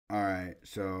Alright,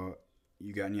 so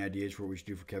you got any ideas for what we should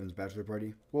do for Kevin's bachelor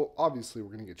party? Well, obviously, we're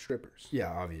going to get strippers.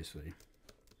 Yeah, obviously.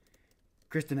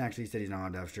 Kristen actually said he's not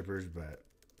allowed to have strippers, but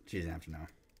she doesn't have to know.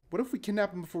 What if we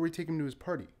kidnap him before we take him to his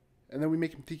party? And then we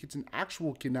make him think it's an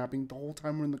actual kidnapping the whole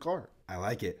time we're in the car. I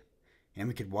like it. And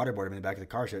we could waterboard him in the back of the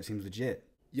car so it seems legit.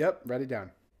 Yep, write it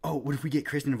down. Oh, what if we get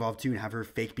Kristen involved too and have her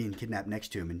fake being kidnapped next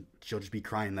to him and she'll just be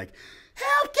crying like,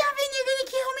 "Help, Kevin, you're gonna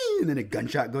kill me!" And then a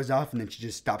gunshot goes off and then she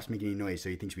just stops making any noise so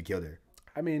he thinks we killed her.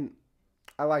 I mean,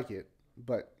 I like it,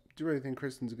 but do you really think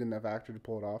Kristen's a good enough actor to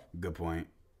pull it off? Good point.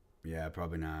 Yeah,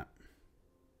 probably not.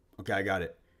 Okay, I got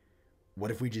it.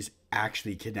 What if we just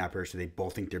actually kidnap her so they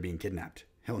both think they're being kidnapped?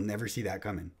 He'll never see that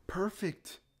coming.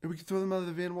 Perfect. And we could throw them out of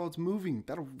the van while it's moving.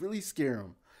 That'll really scare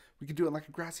them. We could do it in like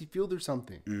a grassy field or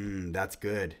something. That's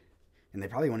good. And they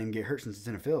probably won't even get hurt since it's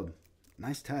in a field.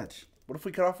 Nice touch. What if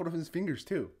we cut off one of his fingers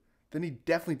too? Then he'd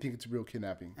definitely think it's a real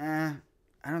kidnapping. I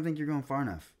don't think you're going far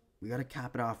enough. We gotta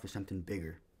cap it off with something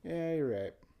bigger. Yeah, you're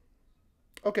right.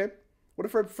 Okay. What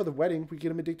if right before the wedding we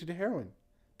get him addicted to heroin?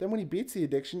 Then when he beats the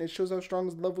addiction, it shows how strong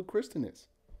his love with Kristen is.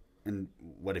 And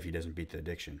what if he doesn't beat the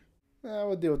addiction?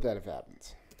 We'll deal with that if it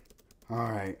happens.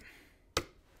 Alright.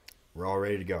 We're all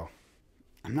ready to go.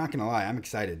 I'm not gonna lie, I'm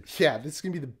excited. Yeah, this is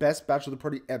gonna be the best bachelor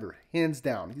party ever. Hands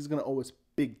down. He's gonna owe us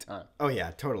big time. Oh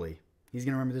yeah, totally. He's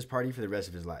gonna remember this party for the rest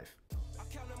of his life.